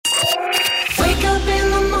Wake up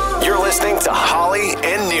in the morning. You're listening to Holly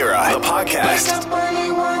and Nira, the podcast.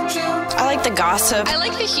 I like the gossip. I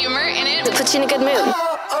like the humor in it. It puts you in a good mood.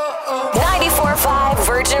 94.5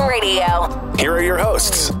 Virgin Radio. Here are your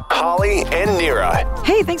hosts, Holly and Nira.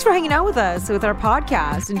 Hey, thanks for hanging out with us with our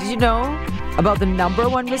podcast. And did you know about the number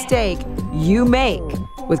one mistake you make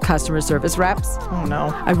with customer service reps? Oh,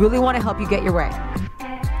 no. I really want to help you get your way.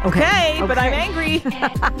 Okay, but I'm angry.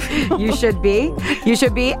 You should be. You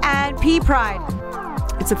should be. And P Pride.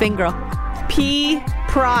 It's a thing, girl. P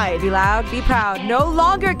Pride. Be loud, be proud. No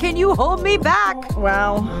longer can you hold me back.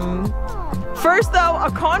 Wow. First, though, a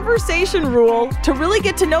conversation rule to really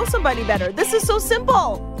get to know somebody better. This is so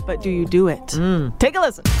simple, but do you do it? Take a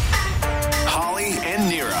listen. Holly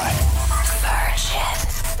and Nira.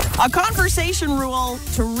 A conversation rule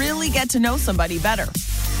to really get to know somebody better.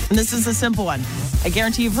 And this is a simple one. I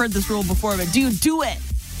guarantee you've heard this rule before, but do you do it?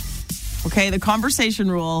 Okay, the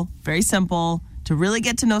conversation rule, very simple. To really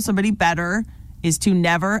get to know somebody better is to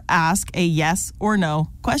never ask a yes or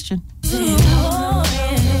no question.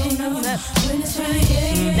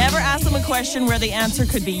 Never ask them a question where the answer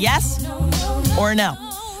could be yes or no.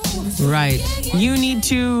 Right. You need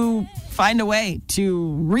to find a way to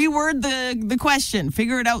reword the question,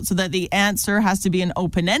 figure it out so that the answer has to be an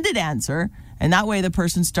open-ended answer. And that way the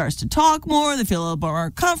person starts to talk more, they feel a little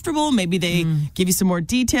more comfortable, maybe they give you some more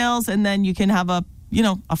details, and then you can have a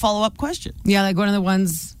follow-up question. Yeah, like one of the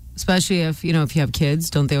ones, especially if you have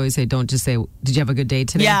kids, don't they always say, don't just say, did you have a good day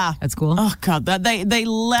today at school? Oh, God, they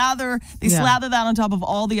slather that on top of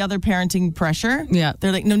all the other parenting pressure. Yeah.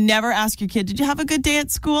 They're like, no, never ask your kid, did you have a good day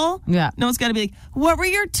at school? Yeah. No, it's got to be like, what were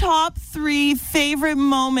your top 3 favorite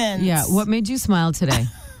moments? Yeah, what made you smile today?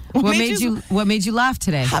 What made you laugh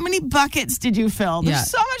today? How many buckets did you fill? There's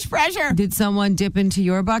so much pressure. Did someone dip into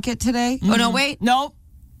your bucket today? Oh, no, wait. Nope.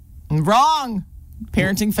 Wrong.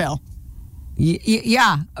 Parenting fail.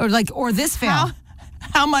 Yeah. Or this fail.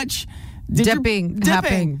 How much did dipping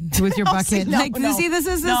happening with your bucket? See, this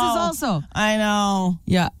is also. I know.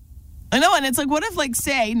 Yeah. I know, and it's like, what if, like,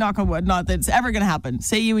 say, knock on wood, not that it's ever going to happen,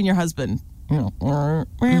 say you and your husband, it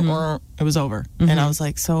was over. And I was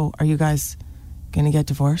like, so are you guys going to get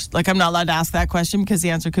divorced? Like, I'm not allowed to ask that question because the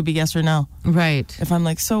answer could be yes or no. Right. If I'm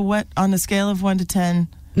like, so what, on a scale of 1 to 10,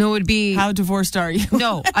 no, it would be... how divorced are you?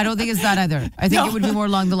 No, I don't think it's that either. I think it would be more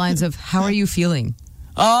along the lines of, how are you feeling?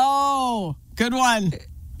 Oh, good one.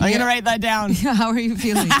 I'm going to write that down. Yeah, how are you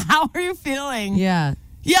feeling? How are you feeling? Yeah.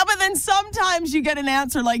 Yeah, but then sometimes you get an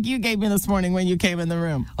answer like you gave me this morning when you came in the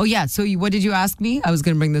room. Oh, yeah. So what did you ask me? I was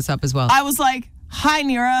going to bring this up as well. I was like, hi,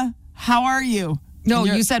 Nira. How are you? No,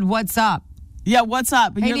 you said, what's up? Yeah, what's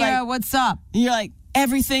up? And hey, you're Nira, like, what's up? And you're like,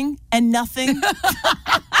 everything and nothing.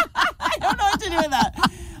 I don't know what to do with that.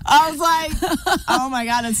 I was like, oh my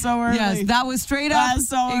God, it's so early. Yes, that was straight up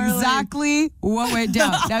exactly what went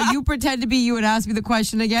down. Now you pretend to be you and ask me the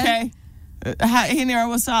question again. Okay. Hey, Nira,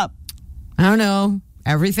 what's up? I don't know.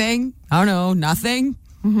 Everything? I don't know. Nothing?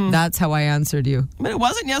 That's how I answered you. But it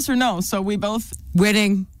wasn't yes or no, so we both...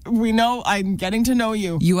 Winning. We know I'm getting to know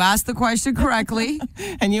you. You asked the question correctly.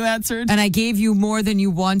 And you answered. And I gave you more than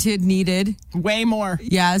you wanted, needed. Way more.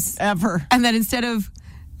 Yes. Ever. And then instead of,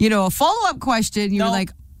 a follow-up question, you were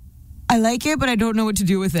like, I like it, but I don't know what to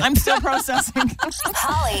do with it. I'm still processing.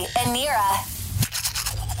 Holly and Nira.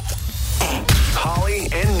 Holly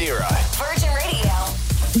and Nira. Virgin Radio.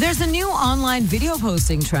 There's a new online video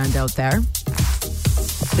posting trend out there.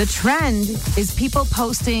 The trend is people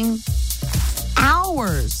posting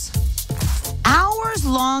hours-long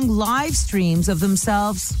live streams of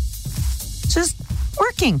themselves just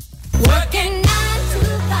working. Working 9 to 5.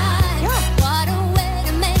 Yeah. What a way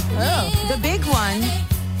to make a living. The big one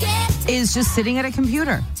is just sitting at a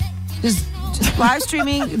computer. Just live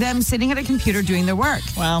streaming them sitting at a computer doing their work.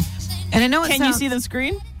 Wow. And I know Can you see the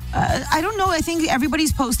screen? I don't know. I think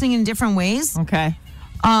everybody's posting in different ways. Okay.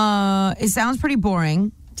 It sounds pretty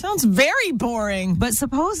boring. Sounds very boring. But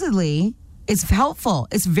supposedly, it's helpful.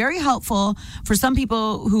 It's very helpful for some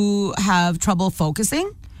people who have trouble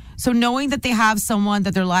focusing. So knowing that they have someone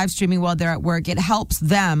that they're live streaming while they're at work, it helps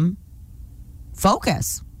them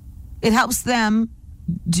focus. It helps them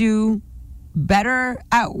do better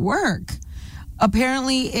at work.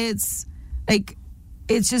 Apparently, it's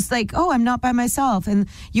just like, oh, I'm not by myself. And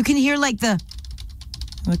you can hear like the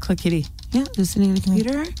clickety. Yeah, just sitting at the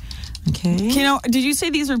computer. Okay. Did you say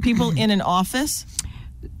these are people in an office?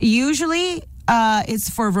 Usually, it's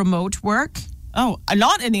for remote work. Oh,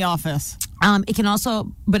 not in the office. It can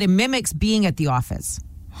also, but it mimics being at the office.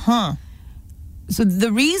 Huh. So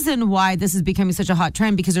the reason why this is becoming such a hot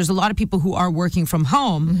trend, because there's a lot of people who are working from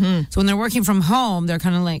home. Mm-hmm. So when they're working from home, they're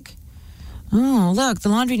kind of like, Oh, look, the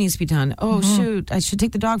laundry needs to be done. Oh, shoot, I should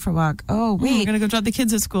take the dog for a walk. Oh, We're wait. going to go drop the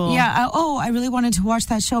kids at school. Yeah. I really wanted to watch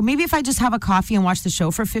that show. Maybe if I just have a coffee and watch the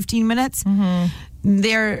show for 15 minutes.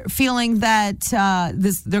 They're feeling that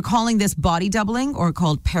they're calling this body doubling, or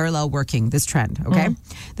called parallel working, this trend, okay?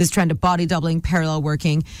 This trend of body doubling, parallel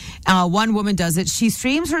working. One woman does it. She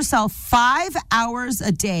streams herself 5 hours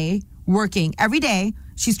a day working every day.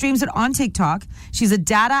 She streams it on TikTok. She's a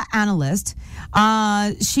data analyst.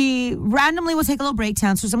 She randomly will take a little break to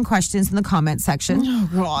answer some questions in the comment section. Oh,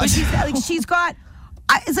 God. But she's got...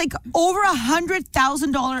 It's like over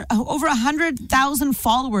 $100,000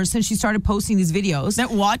 followers since she started posting these videos.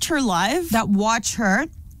 That watch her live? That watch her.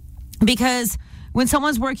 Because when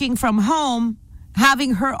someone's working from home,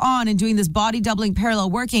 having her on and doing this body doubling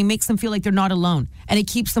parallel working makes them feel like they're not alone. And it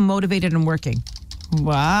keeps them motivated and working.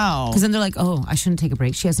 Wow. Because then they're like, oh, I shouldn't take a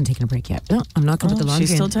break. She hasn't taken a break yet. No, I'm not going to put the laundry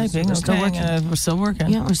She's still in. typing. We're still working. We're still working.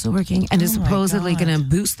 Yeah, we're still working. And it's Oh my supposedly God. going to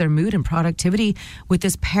boost their mood and productivity with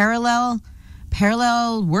this parallel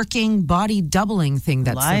working body doubling thing.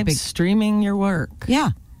 That's Live a big... streaming your work.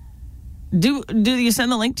 Yeah. Do you send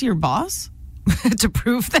the link to your boss? To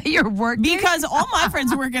prove that you're working? Because all my friends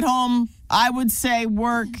who work at home, I would say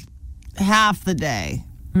work half the day,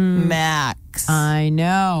 max. I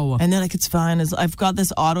know. And they're like, it's fine. I've got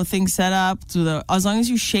this auto thing set up. So as long as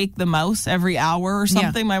you shake the mouse every hour or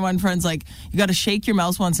something. My one friend's like, you got to shake your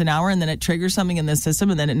mouse once an hour, and then it triggers something in the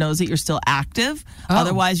system, and then it knows that you're still active. Oh.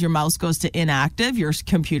 Otherwise, your mouse goes to inactive, your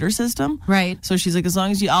computer system. Right. So she's like, as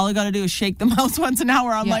long as all I got to do is shake the mouse once an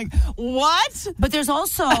hour. I'm Yeah. like, what? But there's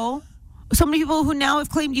also so many people who now have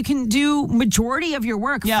claimed you can do majority of your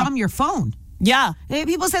work Yeah. from your phone. Yeah.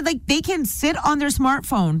 People said like they can sit on their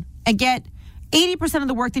smartphone and get 80% of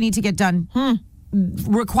the work they need to get done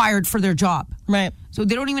required for their job. Right. So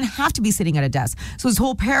they don't even have to be sitting at a desk. So this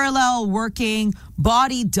whole parallel working,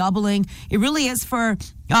 body doubling, it really is for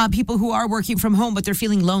people who are working from home, but they're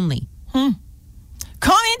feeling lonely. Come into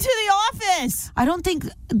the office. I don't think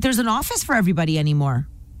there's an office for everybody anymore.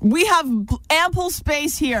 We have ample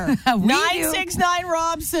space here. We do. 969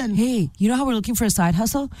 Robson. Hey, you know how we're looking for a side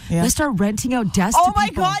hustle? Yeah. Let's start renting out desks Oh to my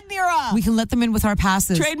people. God, Nira. We can let them in with our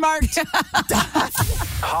passes. Trademarked.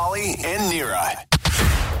 Holly and Nira.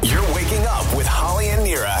 You're waking up with Holly and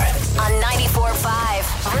Nira. On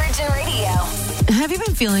 94.5 Virgin Radio. Have you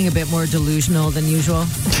been feeling a bit more delusional than usual?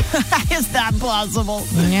 Is that plausible?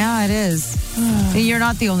 Yeah, it is. You're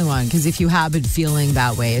not the only one, because if you have been feeling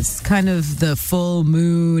that way, it's kind of the full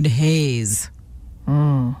moon haze.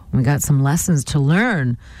 We got some lessons to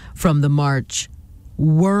learn from the March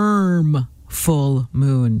worm full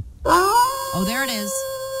moon. Oh, there it is.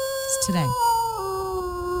 It's today.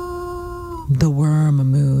 The worm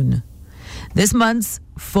moon. This month's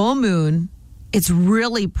full moon, it's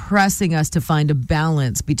really pressing us to find a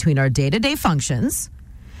balance between our day-to-day functions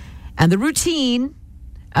and the routine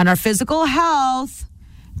and our physical health,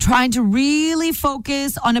 trying to really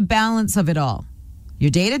focus on a balance of it all. Your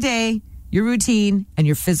day-to-day, your routine, and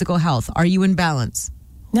your physical health. Are you in balance?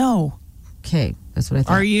 No. Okay, that's what I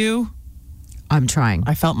thought. Are you? I'm trying.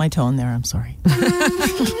 I felt my tone there. I'm sorry.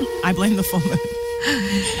 I blame the full moon.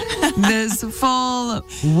 This full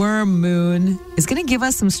worm moon is going to give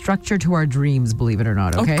us some structure to our dreams, believe it or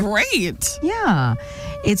not, okay? Oh, great. Yeah.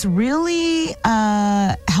 It's really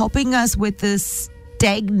helping us with this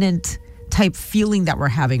stagnant type feeling that we're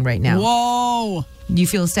having right now. Whoa. You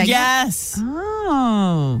feel stagnant? Yes.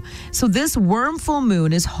 Oh. So this worm full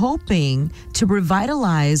moon is hoping to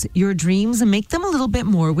revitalize your dreams and make them a little bit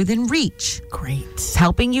more within reach. Great. It's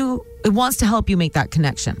helping you, it wants to help you make that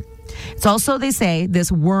connection. It's also, they say,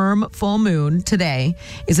 this worm full moon today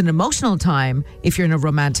is an emotional time if you're in a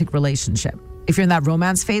romantic relationship. If you're in that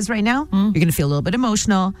romance phase right now, you're going to feel a little bit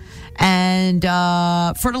emotional, and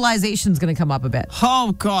fertilization is going to come up a bit.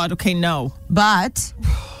 Oh, God. Okay, no. But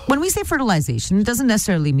when we say fertilization, it doesn't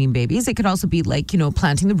necessarily mean babies. It could also be like,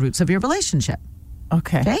 planting the roots of your relationship.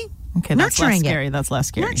 Okay. Okay? Okay, that's less Nurturing it. scary. That's less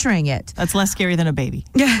scary. Nurturing it. That's less scary than a baby.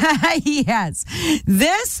 Yes.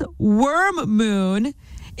 This worm moon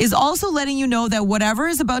is also letting you know that whatever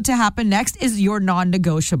is about to happen next is your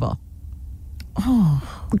non-negotiable.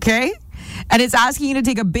 Oh. Okay? And it's asking you to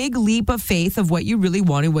take a big leap of faith of what you really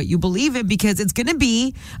want and what you believe in, because it's going to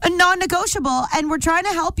be a non-negotiable, and we're trying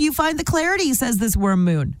to help you find the clarity, says this worm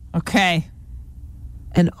moon. Okay.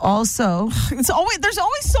 And also, There's always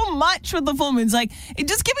so much with the full moons. Like,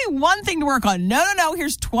 just give me one thing to work on. No.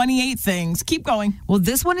 Here's 28 things. Keep going. well,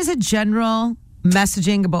 this one is a general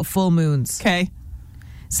messaging about full moons. Okay.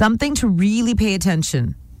 Something to really pay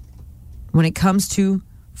attention when it comes to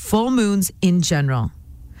full moons in general.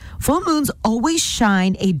 Full moons always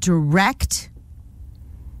shine a direct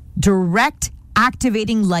direct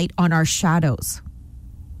activating light on our shadows.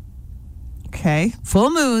 Okay. Full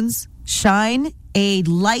moons shine a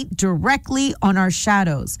light directly on our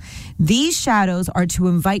shadows. These shadows are to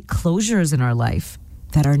invite closures in our life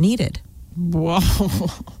that are needed. Whoa.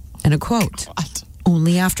 And a quote,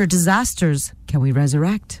 only after disasters can we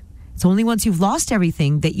resurrect. It's only once you've lost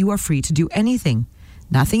everything that you are free to do anything.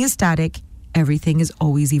 Nothing is static. Everything is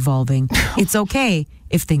always evolving. It's okay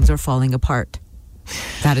if things are falling apart.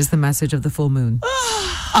 That is the message of the full moon,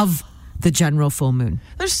 of the general full moon.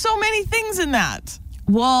 There's so many things in that.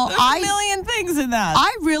 Well, There's a million things in that.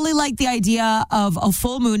 I really like the idea of a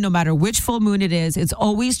full moon, no matter which full moon it is. It's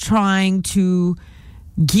always trying to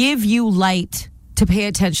give you light to pay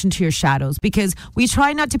attention to your shadows, because we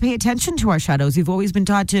try not to pay attention to our shadows. We've always been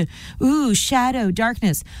taught to, shadow,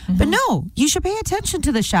 darkness. But no, you should pay attention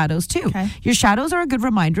to the shadows too. Okay. Your shadows are a good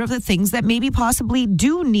reminder of the things that maybe possibly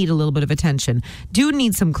do need a little bit of attention, do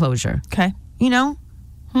need some closure. Okay. You know?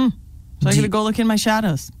 So I'm going to go look in my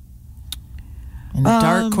shadows. In the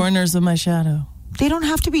dark corners of my shadow. They don't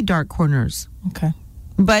have to be dark corners. Okay.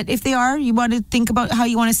 But if they are, you want to think about how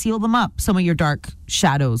you want to seal them up, some of your dark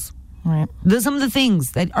shadows. Right. Some of the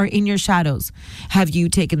things that are in your shadows. Have you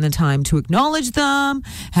taken the time to acknowledge them?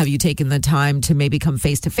 Have you taken the time to maybe come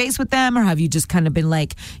face to face with them? Or have you just kind of been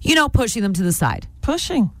like, pushing them to the side?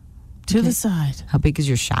 Pushing to the side. How big is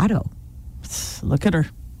your shadow? Look at her.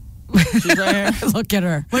 She's right here. Look at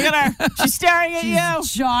her. Look at her. She's staring at you.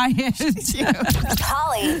 Giant.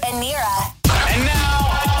 Holly and Nira. And now,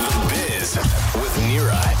 The Biz with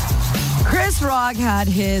Nira. Chris Rock had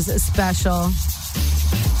his special.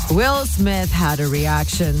 Will Smith had a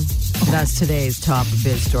reaction. That's today's top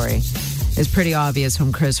biz story. It's pretty obvious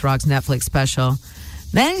from Chris Rock's Netflix special.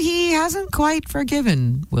 Then he hasn't quite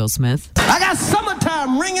forgiven Will Smith. I got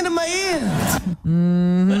summertime ringing in my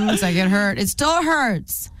ears. It's like it hurt. It still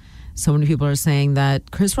hurts. So many people are saying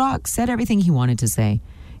that Chris Rock said everything he wanted to say.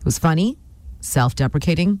 It was funny,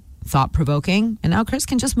 self-deprecating, thought-provoking, and now Chris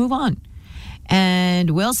can just move on.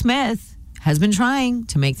 And Will Smith has been trying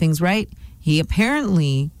to make things right. He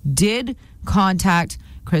apparently did contact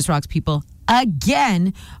Chris Rock's people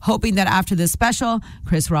again, hoping that after this special,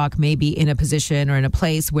 Chris Rock may be in a position or in a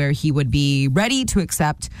place where he would be ready to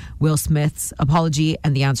accept Will Smith's apology.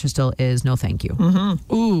 And the answer still is no, thank you.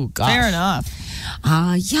 Mm-hmm. Ooh, gosh. Fair enough.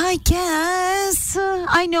 Yeah, I guess.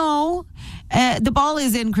 I know. The ball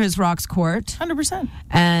is in Chris Rock's court. 100%.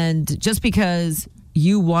 And just because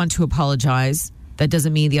you want to apologize, that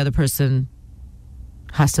doesn't mean the other person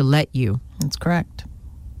has to let you. That's correct.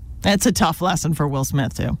 It's a tough lesson for Will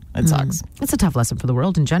Smith, too. It sucks. It's a tough lesson for the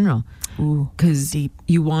world in general. Because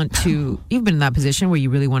you want to, you've been in that position where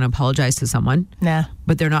you really want to apologize to someone. Nah.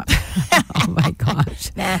 But they're not. Oh my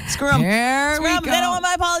gosh. Nah. Screw them. There Screw we them. go. They don't want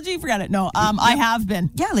my apology. Forget it. No, I have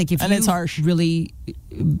been. Yeah, like if and you it's harsh. really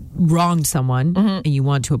wronged someone and you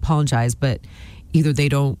want to apologize, but either they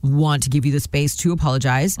don't want to give you the space to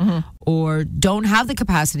apologize or don't have the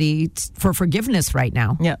capacity for forgiveness right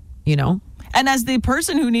now. Yeah. You know? And as the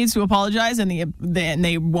person who needs to apologize and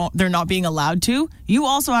they won't, they're not being allowed to, you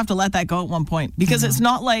also have to let that go at one point, because it's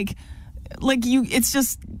not like you, it's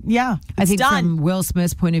just, it's I think done. from Will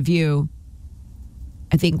Smith's point of view,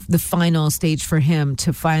 I think the final stage for him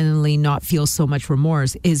to finally not feel so much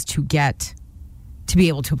remorse is to be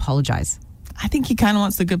able to apologize. I think he kind of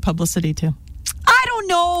wants the good publicity too. I don't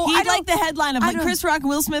know. He'd like the headline of Chris Rock and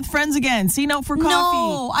Will Smith friends again. See note for coffee.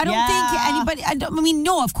 No, I don't think anybody.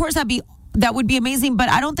 No, of course that would be amazing, but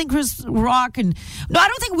I don't think Chris Rock I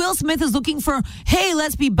don't think Will Smith is looking for, hey,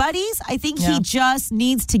 let's be buddies. I think he just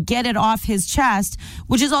needs to get it off his chest,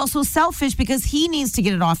 which is also selfish because he needs to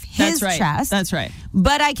get it off his chest. That's right.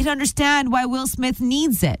 But I can understand why Will Smith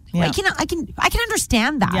needs it. Yeah. I can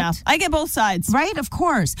understand that. Yeah, I get both sides. Right, of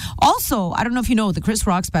course. Also, I don't know if you know, the Chris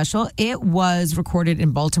Rock special, it was recorded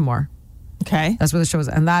in Baltimore. Okay. That's where the show is.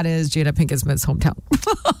 And that is Jada Pinkett Smith's hometown.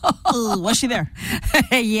 Was she there?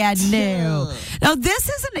 Yeah, no. Now, this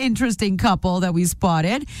is an interesting couple that we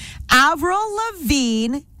spotted. Avril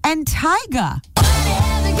Lavigne and Tyga.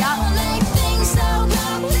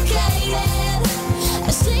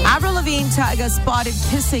 Avril Lavigne, Tyga spotted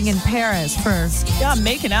kissing in Paris for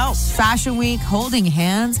making out. Fashion Week, holding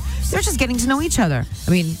hands. They're just getting to know each other.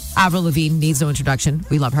 I mean, Avril Lavigne needs no introduction.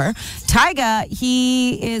 We love her. Tyga,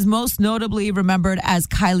 he is most notably remembered as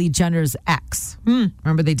Kylie Jenner's ex.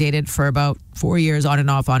 Remember, they dated for about 4 years, on and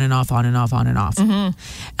off, on and off, on and off, on and off.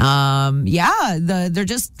 They're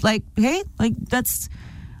just like, hey, like that's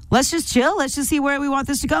let's just chill. Let's just see where we want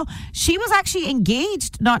this to go. She was actually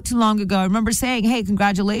engaged not too long ago. I remember saying, hey,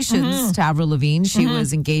 congratulations to Avril Lavigne. She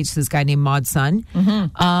was engaged to this guy named Mod Sun.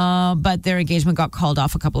 But their engagement got called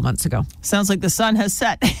off a couple of months ago. Sounds like the sun has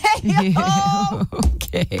set.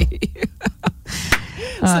 Okay.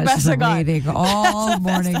 best she's I been got. waiting all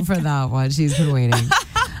morning for that one. She's been waiting.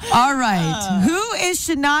 All right. Who is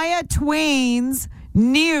Shania Twain's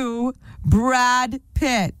new Brad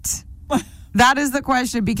Pitt? That is the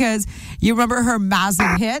question, because you remember her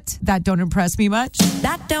massive hit, That Don't Impress Me Much?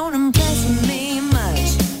 That don't impress me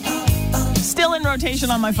much. Still in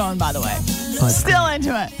rotation on my phone, by the way. Still into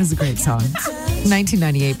it. This is a great song.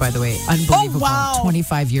 1998, by the way. Unbelievable. Oh, wow.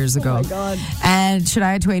 25 years ago. Oh, my God. And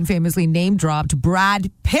Shania Twain famously name-dropped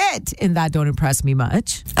Brad Pitt in That Don't Impress Me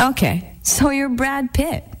Much. Okay, so you're Brad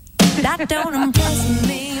Pitt. That don't impress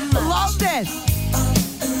me much. Loved it.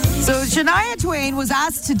 So Shania Twain was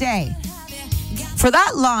asked today, for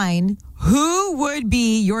that line, who would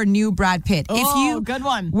be your new Brad Pitt? Oh, if you good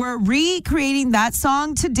one. were recreating that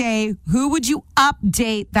song today, who would you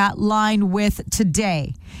update that line with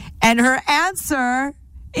today? And her answer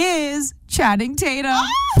is Channing Tatum.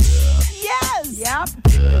 Yes. Yep.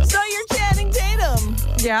 So you're Channing Tatum.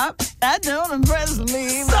 Yep. That don't impress me.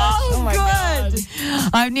 So Oh my God. good.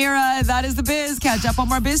 I'm Nira. That is The Biz. Catch up on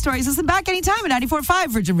more Biz stories. Listen back anytime at 94.5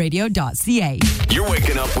 virginradio.ca. You're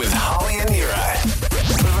waking up with Holly and Nira.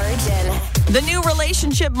 Virgin. The new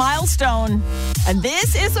relationship milestone. And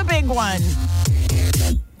this is a big one.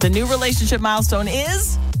 The new relationship milestone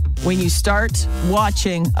is when you start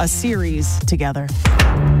watching a series together.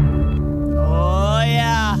 Oh,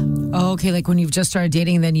 yeah. Okay, like when you've just started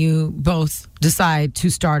dating, then you both decide to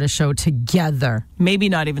start a show together. Maybe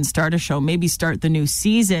not even start a show. Maybe start the new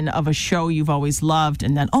season of a show you've always loved.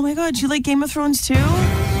 And then, oh my God, you like Game of Thrones too?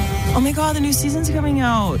 Oh my God, the new season's coming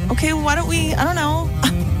out. Okay, why don't we, I don't know.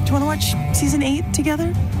 Do you want to watch season 8 together?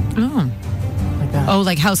 Like that. Oh,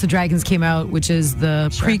 like House of Dragons came out, which is the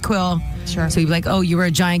prequel. Sure. So you'd be like, oh, you were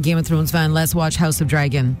a giant Game of Thrones fan. Let's watch House of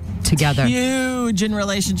Dragon together. Huge in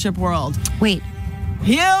relationship world. Wait,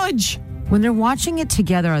 Huge. when they're watching it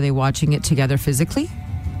together, are they watching it together physically?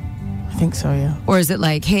 I think so, yeah. Or is it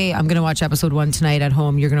like, hey, I'm going to watch episode 1 tonight at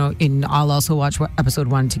home. You're going to, and I'll also watch episode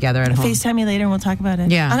 1 together at home. FaceTime me later and we'll talk about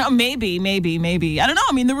it. Yeah. I don't know, maybe. I don't know.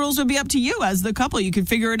 I mean, the rules would be up to you as the couple. You could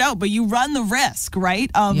figure it out, but you run the risk,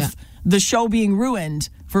 right, of the show being ruined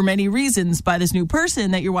for many reasons by this new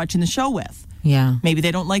person that you're watching the show with. Yeah. Maybe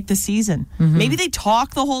they don't like the season. Maybe they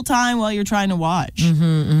talk the whole time while you're trying to watch.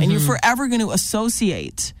 And you're forever going to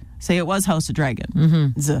associate, say it was House of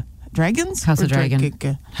Dragon. Dragons? House Or of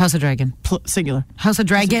Dragon. House of Dragon. Singular. House of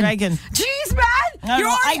Dragon. House of Dragon. Jeez, man. I don't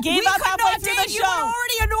know. I gave we up could halfway not through date. the You show. would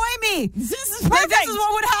already annoy me. This is Like, perfect. this is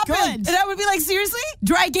what would happen. Good. And I would be like, seriously?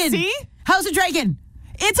 Dragon. See? House of Dragon.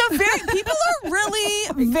 It's a people are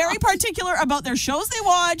really very particular about their shows they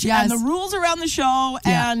watch Yes. and the rules around the show.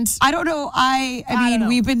 And I don't know. I don't mean, know.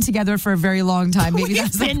 we've been together for a very long time. Maybe We've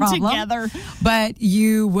that's the been problem. together. But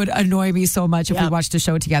you would annoy me so much if we Yeah. watched a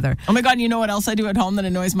show together. oh my God, you know what else I do at home that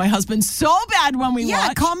annoys my husband so bad when we Yeah,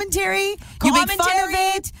 watch? commentary. You make fun of Commentary.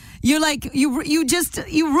 it. You're like you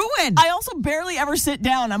ruin. I also barely ever sit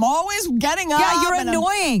down. I'm always getting up. Yeah, you're and I'm-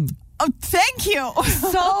 annoying. Oh, thank you.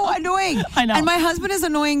 So annoying. I know. And my husband is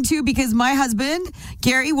annoying too, because my husband,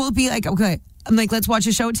 Gary, will be like, okay, I'm like, let's watch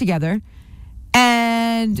a show together.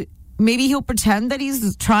 And maybe he'll pretend that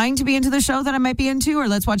he's trying to be into the show that I might be into, or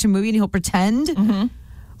let's watch a movie and he'll pretend.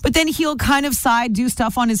 But then he'll kind of do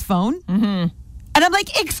stuff on his phone. And I'm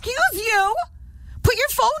like, excuse you? Put your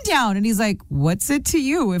phone down. And he's like, what's it to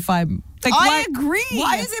you if I'm like, I agree.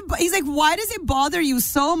 Why is it? He's like, why does it bother you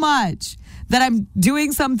so much that I'm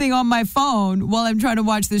doing something on my phone while I'm trying to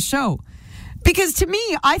watch this show? Because to me,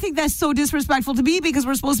 I think that's so disrespectful to me, because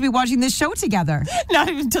we're supposed to be watching this show together. Not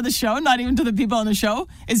even to the show, not even to the people on the show.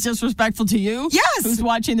 It's disrespectful to you. Yes. Who's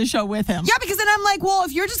watching the show with him. Yeah, because then I'm like, well,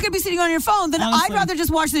 if you're just going to be sitting on your phone, then Honestly. I'd rather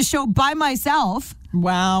just watch this show by myself.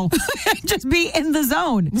 Wow. Just be in the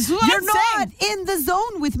zone. This is what You're I'm not in the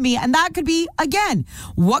zone with me, and that could be, again,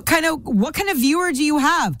 what kind of viewer do you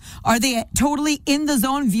have? Are they a totally in the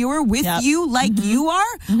zone viewer with Yep. you, like you are,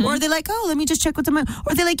 or are they like, oh, let me just check with them, or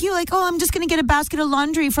are they like you, like, oh, I'm just gonna get a basket of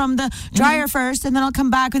laundry from the dryer first, and then I'll come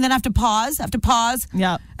back, and then I have to pause.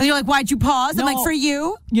 Yeah. And you're like, why'd you pause? I'm No. like, for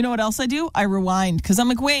you. You know what else I do? I rewind because I'm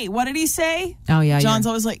like, wait, what did he say? Oh, yeah, John's yeah.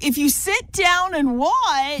 always like, if you sit down and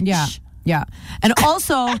watch. Yeah. Yeah. And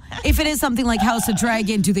also, if it is something like House of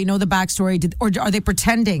Dragon, do they know the backstory? Or are they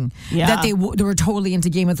pretending that they were totally into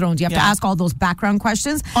Game of Thrones? You have to ask all those background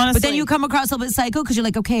questions. Honestly. But then you come across a little bit psycho because you're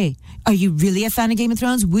like, okay, are you really a fan of Game of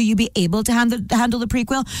Thrones? Will you be able to handle the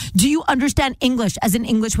prequel? Do you understand English, as in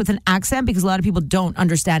English with an accent? Because a lot of people don't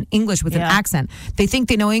understand English with an accent. They think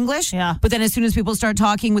they know English, but then as soon as people start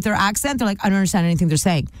talking with their accent, they're like, I don't understand anything they're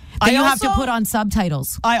saying. Then you have to put on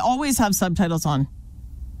subtitles. I always have subtitles on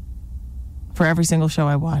for every single show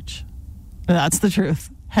I watch. That's the truth.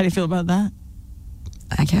 How do you feel about that?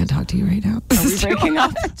 I can't talk to you right now. Are we breaking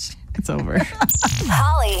up? It's over.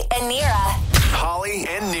 Holly and Nira. Holly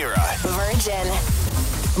and Nira.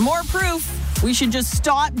 Virgin. More proof. We should just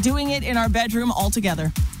stop doing it in our bedroom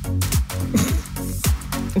altogether.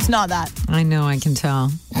 It's not that. I know, I can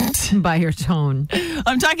tell by your tone.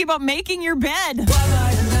 I'm talking about making your bed.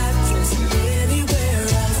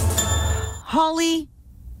 Holly,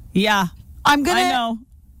 Yeah. I know.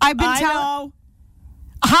 I've been I telling. know.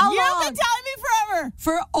 How You've long? been telling me forever.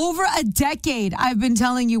 For over a decade, I've been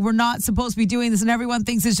telling you we're not supposed to be doing this, and everyone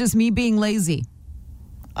thinks it's just me being lazy.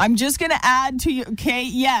 I'm just going to add to you. Okay,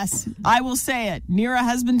 yes, I will say it. Nira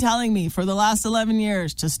has been telling me for the last 11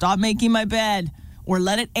 years to stop making my bed or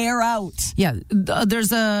let it air out. Yeah,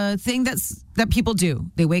 there's a thing that people do.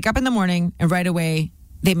 They wake up in the morning and right away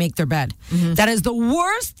they make their bed. That is the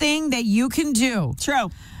worst thing that you can do. True.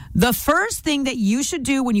 The first thing that you should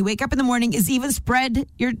do when you wake up in the morning is even spread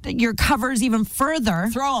your covers even further.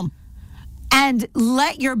 Throw them. And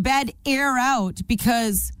let your bed air out,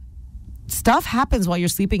 because stuff happens while you're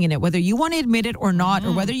sleeping in it, whether you want to admit it or not,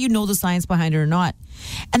 or whether you know the science behind it or not.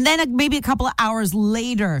 And then maybe a couple of hours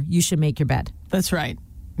later, you should make your bed. That's right.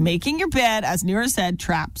 Making your bed, as Nira said,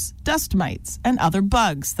 traps dust mites and other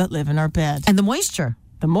bugs that live in our bed. And the moisture.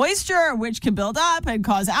 The moisture, which can build up and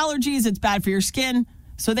cause allergies. It's bad for your skin.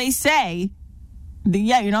 So they say,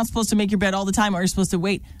 you're not supposed to make your bed all the time, or you're supposed to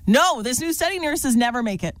wait. No, this new study, Nira, says never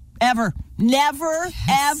make it. Ever. Never,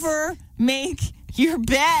 ever make your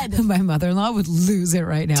bed. My mother-in-law would lose it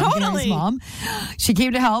right now. Totally. Gary's mom. She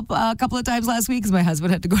came to help a couple of times last week because my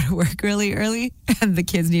husband had to go to work really early and the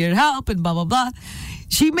kids needed help and blah, blah, blah.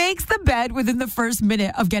 She makes the bed within the first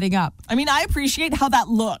minute of getting up. I mean, I appreciate how that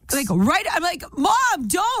looks. Like, right? I'm like, Mom,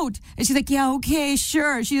 don't. And she's like, yeah, okay,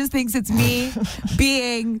 sure. She just thinks it's me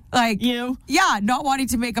being like, you? Yeah, not wanting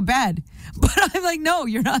to make a bed. But I'm like, no,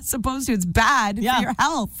 you're not supposed to. It's bad for your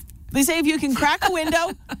health. They say if you can crack a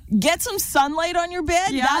window, get some sunlight on your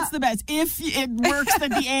bed, that's the best. If it works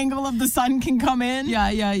that the angle of the sun can come in,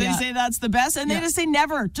 they say that's the best. And they just say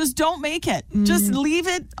never. Just don't make it. Just leave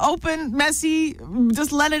it open, messy.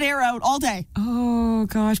 Just let it air out all day. Oh,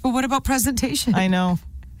 gosh. But what about presentation? I know.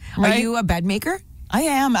 Right? Are you a bed maker? I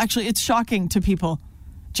am. Actually, it's shocking to people.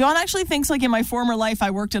 John actually thinks like in my former life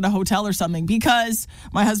I worked at a hotel or something because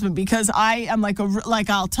I am like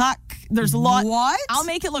I'll tuck. There's a lot. What? I'll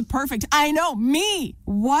make it look perfect. I know. Me.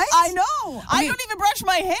 What? I know. I don't even brush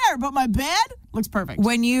my hair, but my bed looks perfect.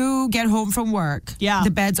 When you get home from work,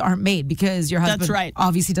 the beds aren't made because your husband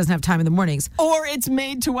obviously doesn't have time in the mornings. Or it's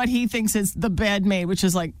made to what he thinks is the bed made, which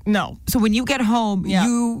is like, no. So when you get home,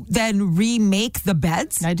 you then remake the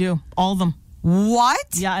beds? I do. All of them. What?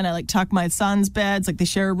 Yeah, and I like tuck my son's beds, like they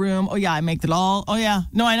share a room. Oh, yeah, I make it all. Oh, yeah.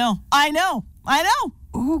 No, I know.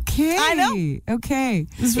 Okay. I know. Okay.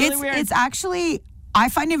 It's really weird. It's actually, I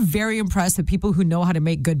find it very impressive, people who know how to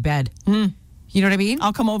make good bed. You know what I mean?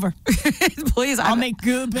 I'll come over. Please. I'll make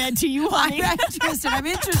good bed to you, honey. I'm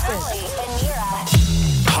interested.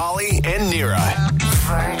 Holly and Nira.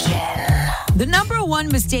 Virgin. The number one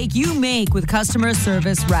mistake you make with customer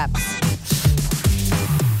service reps.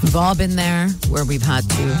 We've all been there where we've had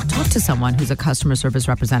to talk to someone who's a customer service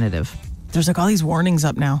representative. There's like all these warnings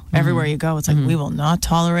up now. Everywhere you go, it's like, we will not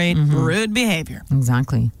tolerate rude behavior.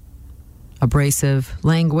 Exactly. Abrasive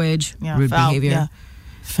language, rude behavior. Yeah.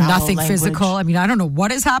 Nothing language. physical. I mean, I don't know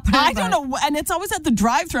what is happening. I don't know. And it's always at the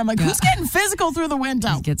drive-thru. I'm like, who's getting physical through the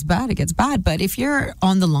window? It gets bad. But if you're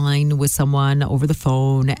on the line with someone over the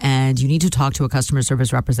phone and you need to talk to a customer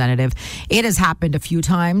service representative, it has happened a few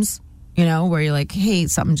times. You know, where you're like, hey,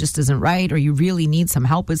 something just isn't right, or you really need some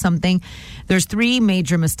help with something. There's 3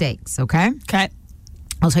 major mistakes, okay? Okay.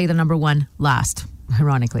 I'll tell you the number 1 last,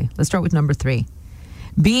 ironically. Let's start with number 3.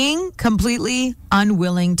 Being completely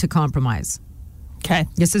unwilling to compromise. Okay.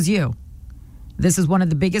 This is you. This is one of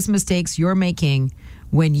the biggest mistakes you're making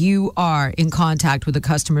when you are in contact with a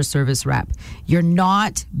customer service rep. You're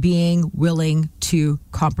not being willing to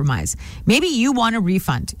compromise. Maybe you want a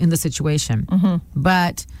refund in the situation,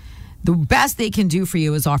 but the best they can do for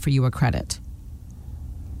you is offer you a credit.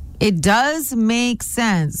 It does make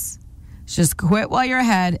sense Just quit while you're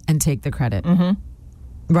ahead and take the credit.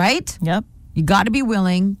 Mm-hmm. Right? Yep. You got to be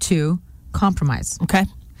willing to compromise. Okay.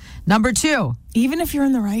 Number 2. Even if you're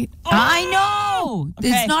in the right. I know. Okay.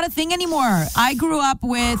 It's not a thing anymore. I grew up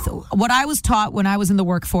with what I was taught when I was in the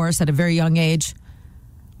workforce at a very young age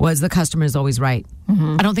was the customer is always right.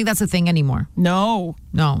 Mm-hmm. I don't think that's a thing anymore. No,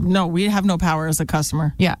 we have no power as a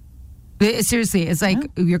customer. Yeah. Seriously, it's like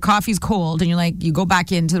your coffee's cold and you're like, you go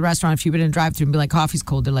back into the restaurant if you've been in a drive-thru and be like, coffee's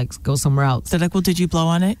cold. They're like, go somewhere else. They're like, well, did you blow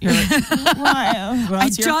on it? You're like, I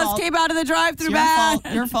just came out of the drive-thru, man.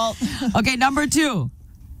 Your fault. Okay, number 2.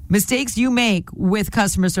 Mistakes you make with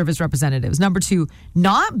customer service representatives. Number 2,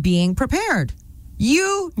 not being prepared.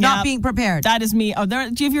 Not being prepared. That is me. Oh, do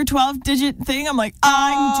you have your 12-digit thing? I'm like,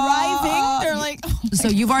 I'm driving. They're like, oh so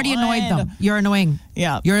you've already annoyed them. You're annoying.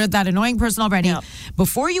 Yeah. You're that annoying person already. Yeah.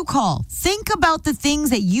 Before you call, think about the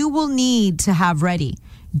things that you will need to have ready.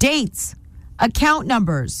 Dates, account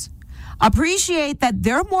numbers. Appreciate that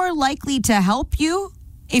they're more likely to help you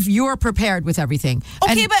if you're prepared with everything.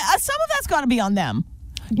 Okay, but some of that's got to be on them.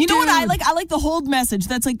 You know what I like? I like the hold message.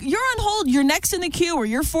 That's like, you're on hold. You're next in the queue or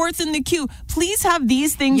you're fourth in the queue. Please have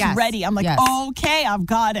these things ready. I'm like, okay, I've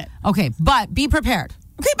got it. Okay, but be prepared.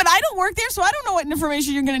 Okay, but I don't work there, so I don't know what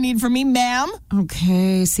information you're going to need from me, ma'am.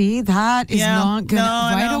 Okay, see, that is not going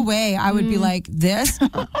to... away, I would be like, this?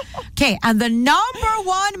 Okay, and the number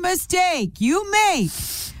 1 mistake you make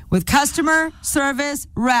with customer service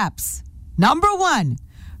reps. Number 1,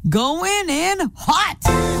 going in hot.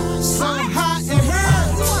 So hot in here.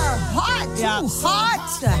 Too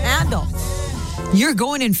hot to handle. You're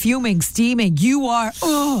going in fuming, steaming. You are,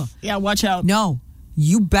 Yeah, watch out. No,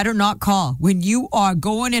 you better not call. When you are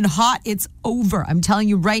going in hot, it's over. I'm telling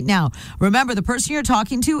you right now. Remember, the person you're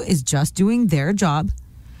talking to is just doing their job.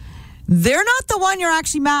 They're not the one you're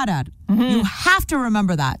actually mad at. Mm-hmm. You have to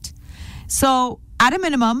remember that. So, at a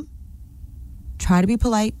minimum, try to be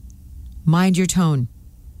polite. Mind your tone.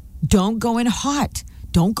 Don't go in hot.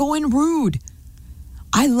 Don't go in rude.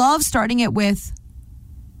 I love starting it with,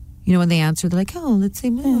 when they answer, they're like, let's say,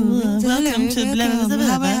 welcome to blah, blah, blah, blah.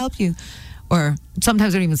 How may I help you? Or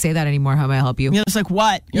sometimes I don't even say that anymore. How may I help you? It's like,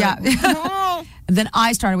 what? Yeah. And then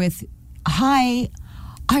I started with, hi,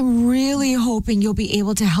 I'm really hoping you'll be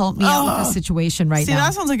able to help me out with this situation right now. See,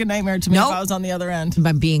 that sounds like a nightmare to me if I was on the other end.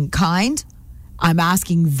 I'm being kind. I'm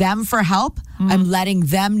asking them for help. I'm letting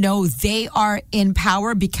them know they are in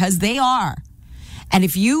power because they are. And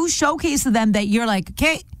if you showcase to them that you're like,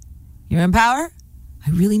 okay, you're in power, I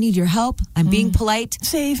really need your help, I'm being polite.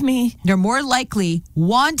 Save me. They're more likely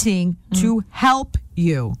wanting to help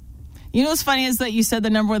you. You know what's funny is that you said the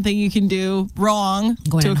number 1 thing you can do wrong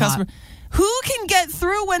to a customer. Who can get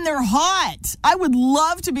through when they're hot? I would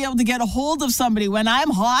love to be able to get a hold of somebody when I'm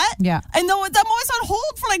hot. Yeah. I know I'm always on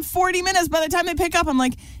hold for like 40 minutes. By the time they pick up, I'm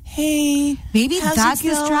like, hey, maybe that's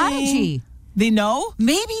the strategy. They know?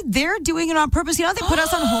 Maybe they're doing it on purpose. You know, they put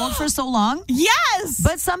us on hold for so long. Yes.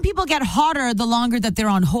 But some people get hotter the longer that they're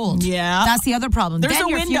on hold. Yeah. That's the other problem. There's then a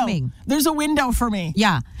you're window. Fuming. There's a window for me.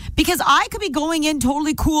 Yeah. Because I could be going in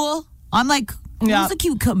totally cool. I'm like, who's a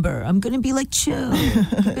cucumber? I'm going to be like, chill.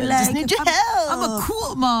 Just need your help. I'm a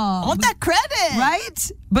cool mom. I want that credit.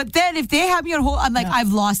 Right? But then if they have me on hold, I'm like,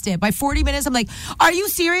 I've lost it. By 40 minutes, I'm like, are you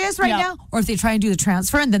serious right now? Or if they try and do the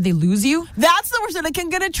transfer and then they lose you. That's the worst. I can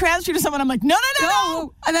get a transfer to someone. I'm like, no.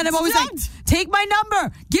 And then I'm always like, take my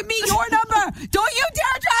number. Give me your number. Don't you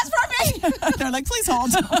dare transfer me. They're like, please hold.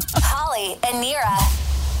 Holly and Nira.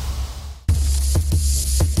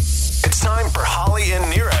 It's time for Holly and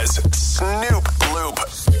Nira's Snoop Loop.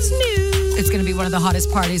 It's going to be one of the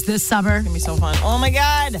hottest parties this summer. It's going to be so fun. Oh, my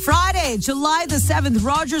God. Friday, July the 7th,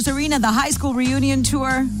 Rogers Arena, the high school reunion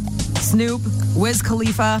tour. Snoop, Wiz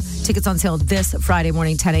Khalifa. Tickets on sale this Friday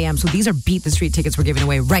morning, 10 a.m. So these are Beat the Street tickets we're giving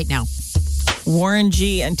away right now. Warren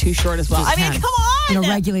G and Too Short as well. I mean, come on.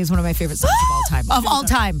 Regularly is one of my favorite songs of all time. Of all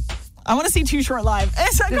time. I want to see Too Short live.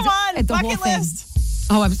 Come on. Bucket list.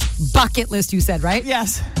 Oh, bucket list, you said, right?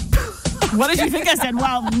 Yes. What did you think I said?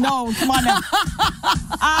 Well, no, come on now.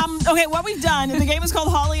 Okay, what we've done, the game is called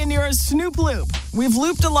Holly and Nira's Snoop Loop. We've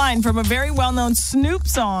looped a line from a very well-known Snoop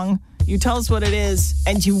song. You tell us what it is,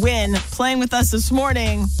 and you win. Playing with us this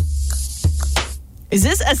morning. Is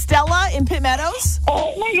this Estella in Pitt Meadows?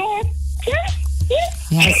 Oh, my God.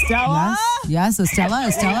 Yes. Estella? Yes, Estella.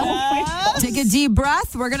 Yes. Take a deep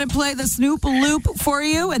breath. We're going to play the Snoop Loop for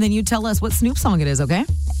you, and then you tell us what Snoop song it is, okay?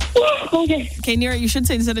 Okay. Okay, Nira, you should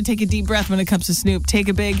say instead of take a deep breath when it comes to Snoop, take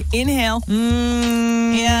a big inhale.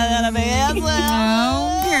 Yeah, that'll be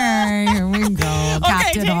Okay, here we go.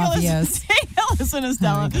 Captain Obvious. Take a Listen to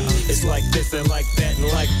Stella. It's like this and like that and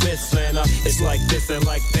like this, and it's like this and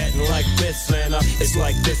like that and like this, and it's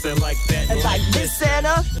like this and like that and It's like this,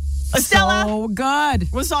 Santa. Stella. So good.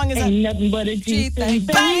 What song is Ain't it? nothing but a G thing,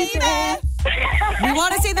 Baby. We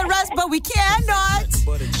want to say the rest, but we cannot.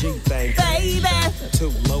 But a G thing, Baby. two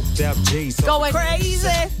low death G's. Going crazy.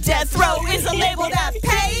 Death Row is a label that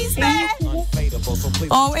pays me. Unfadable, so please.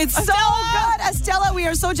 Oh, it's so good. Estella, we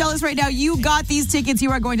are so jealous right now. You got these tickets. You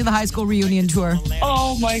are going to the high school reunion tour.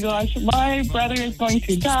 Oh my gosh, my brother is going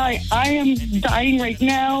to die. I am dying right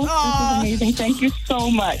now. This is amazing. Thank you so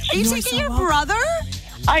much. Are you taking your brother?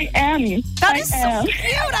 I am. That is so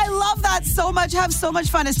cute. I love that so much. Have so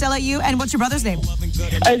much fun, Estella. You and what's your brother's name?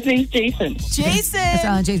 His name's Jason.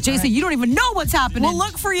 Jason. Jason, you don't even know what's happening. We'll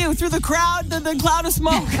look for you through the crowd, the cloud of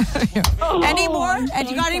smoke. Any more? I'm And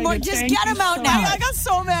you so got any more? excited. Just Thank get them you out so now. I got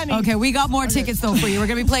so many. Okay, we got more tickets though for you. We're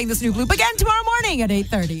gonna be playing this new loop again tomorrow morning at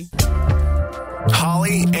 8:30.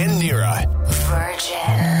 Holly and Nira.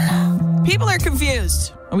 Virgin. People are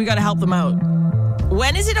confused, and we got to help them out.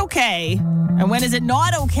 When is it okay, and when is it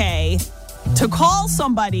not okay to call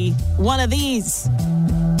somebody one of these?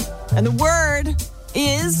 And the word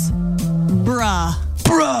is bruh.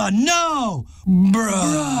 Bruh, no.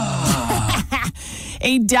 Bruh.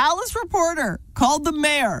 A Dallas reporter called the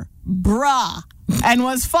mayor bruh and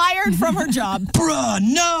was fired from her job. Bruh,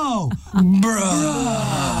 no.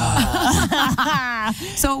 Bruh.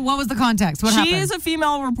 So what was the context? What She happened? is a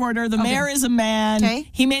female reporter. The mayor is a man. Okay.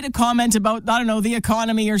 He made a comment about, I don't know, the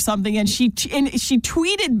economy or something, and she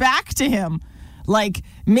tweeted back to him, like,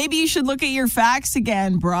 maybe you should look at your facts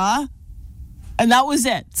again, bruh. And that was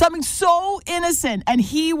it. Something so innocent, and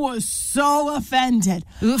he was so offended.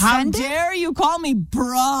 Offended? How dare you call me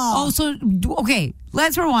bruh? Oh, so okay.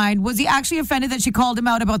 Let's rewind. Was he actually offended that she called him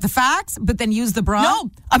out about the facts, but then used the bra? No,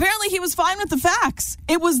 apparently he was fine with the facts.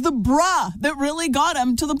 It was the bruh that really got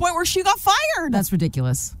him to the point where she got fired. That's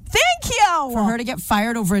ridiculous. Thank you. For her to get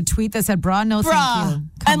fired over a tweet that said bra, no thank you. Come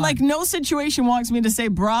And on. like no situation wants me to say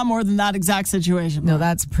bra more than that exact situation. No,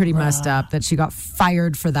 that's pretty messed up that she got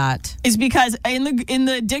fired for that. Is because in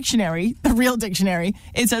the dictionary, the real dictionary,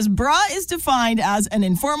 it says bra is defined as an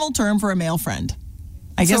informal term for a male friend.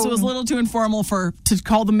 I guess So- it was a little too informal to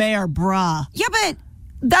call the mayor bra. Yeah, but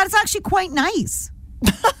that's actually quite nice.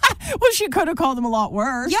 Well, she could have called him a lot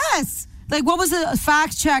worse. Yes. Like, what was the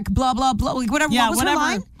fact check, blah, blah, blah, like whatever. Yeah, what was whatever. her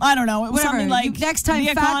line? I don't know. It was Whatever. something like Next time,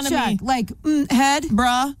 the fact economy. check. Like, head.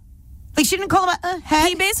 Bruh. Like, she didn't call him a head.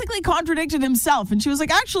 He basically contradicted himself, and she was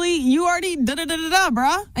like, "Actually, you already da-da-da-da-da,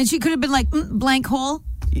 bruh." And she could have been like, blank hole.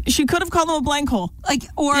 She could have called him a blank hole. Like,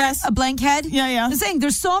 or Yes. a blank head. Yeah. I'm saying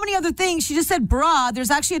there's so many other things. She just said bra. There's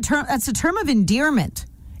actually a term. That's a term of endearment.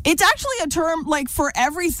 It's actually a term like for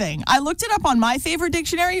everything. I looked it up on my favorite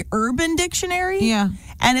dictionary, Urban Dictionary. Yeah.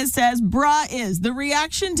 And it says bra is the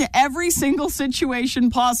reaction to every single situation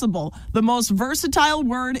possible. The most versatile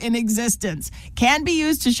word in existence. Can be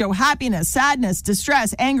used to show happiness, sadness,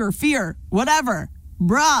 distress, anger, fear, whatever.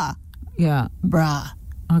 Bra. Yeah. Bra.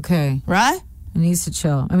 Okay. Right? It needs to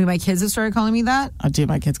chill. I mean, my kids have started calling me that, Oh, dude,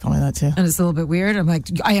 my kids call me that too. and it's a little bit weird. I'm like,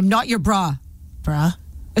 I am not your bra. Bra.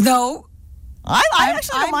 No. I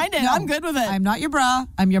actually don't mind it. no. I'm good with it. I'm not your bra.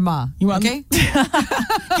 I'm your ma. You want okay?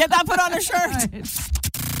 Get that put on a shirt.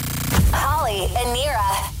 Holly and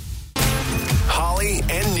Nira. Holly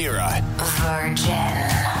and Nira.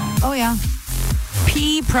 Virgin. Oh, yeah.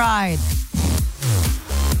 Pea pride.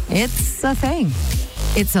 It's a thing.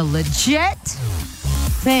 It's a legit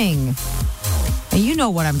thing. And you know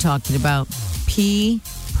what I'm talking about. Pea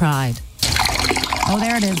pride. Oh,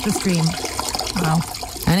 there it is, the stream. Wow.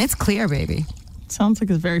 And it's clear, baby. Sounds like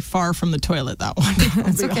it's very far from the toilet, that one.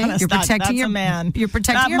 It's okay. You're protecting that's your a man. You're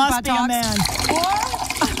protecting your That must buttocks. be a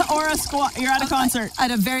man. Or a squat. You're at a concert.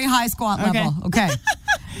 At a very high squat Okay. level. Okay.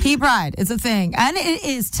 Pea pride is a thing. And it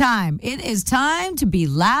is time. It is time to be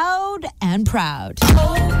loud and proud.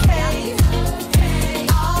 Okay.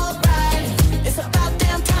 All right. It's about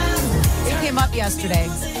damn time. It came up yesterday.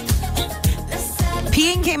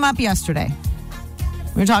 Peeing came up yesterday.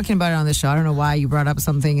 We were talking about it on the show. I don't know why you brought up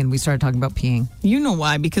something and we started talking about peeing. You know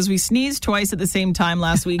why? Because we sneezed twice at the same time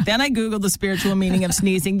last week. Then I Googled the spiritual meaning of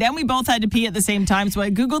sneezing. Then we both had to pee at the same time. So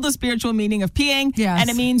I Googled the spiritual meaning of peeing. Yes. And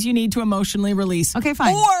it means you need to emotionally release. Okay,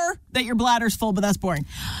 fine. Or that your bladder's full, but that's boring.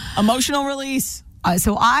 Emotional release.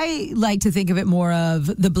 So I like to think of it more of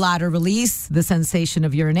the bladder release, the sensation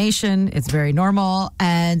of urination. It's very normal.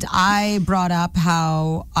 And I brought up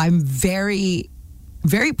how I'm very,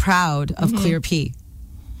 very proud of clear pee.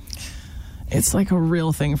 It's like a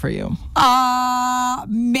real thing for you.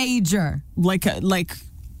 Major. Like,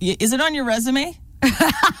 is it on your resume?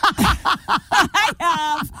 I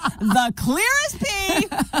have the clearest pee.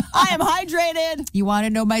 I am hydrated. You want to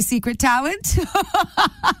know my secret talent?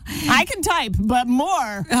 I can type, but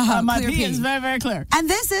more. My clear pee is pee. very, very clear. And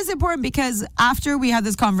this is important because after we had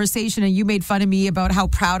this conversation and you made fun of me about how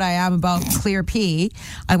proud I am about clear pee,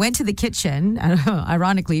 I went to the kitchen,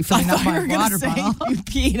 ironically, filling up my water bottle. You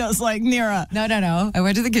peed. I was like, Nira. No. I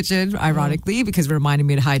went to the kitchen, ironically, because it reminded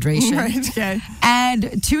me of hydration. Right, okay.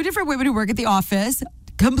 And two different women who work at the office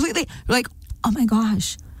completely like, oh my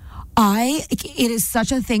gosh, it is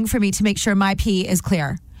such a thing for me to make sure my pee is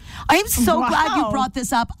clear. I am so glad you brought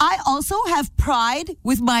this up. I also have pride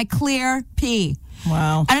with my clear pee.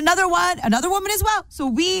 Wow. And another woman as well. So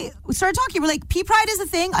we started talking. We're like, pee pride is a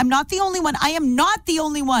thing. I'm not the only one. I am not the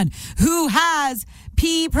only one who has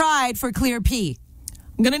pee pride for clear pee.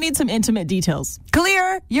 I'm going to need some intimate details.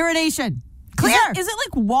 Clear urination. Clear. Is it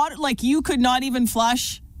like water? Like you could not even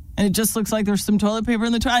flush and it just looks like there's some toilet paper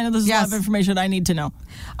in the toilet? I know this is a lot of information I need to know.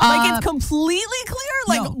 Like it's completely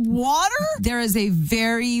clear? Like water? There is a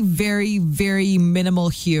very, very, very minimal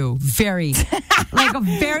hue. Very.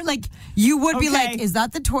 like you would be like, is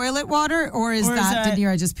that the toilet water or is that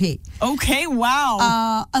Nira just pee? Okay,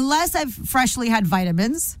 wow. Unless I've freshly had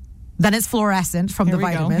vitamins. Then it's fluorescent from the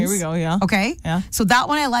vitamins. Here we go, yeah. Okay? Yeah. So that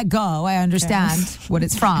one I let go. I understand what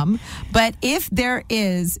it's from. But if there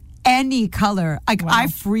is any color, I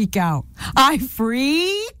freak out. I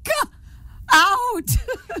freak out.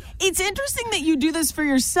 It's interesting that you do this for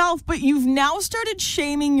yourself, but you've now started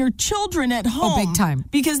shaming your children at home. Oh, big time.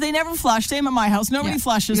 Because they never flush. Same at my house. Nobody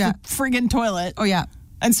flushes the friggin' toilet. Oh, yeah.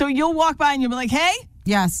 And so you'll walk by and you'll be like, hey?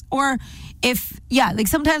 Yes. Or like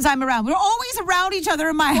sometimes I'm around. We're always around each other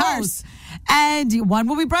in my house. And one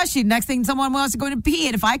will be brushing. Next thing, someone wants to go to pee.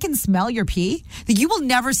 And if I can smell your pee, you will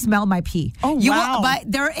never smell my pee. Oh, wow.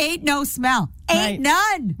 But there ain't no smell. Ain't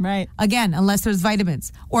none. Right. Again, unless there's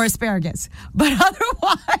vitamins or asparagus. But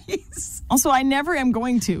otherwise. Also, I never am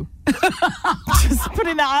going to. Just put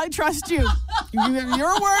it out. I trust you.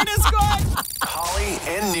 Your word is good. Holly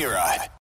and Nira.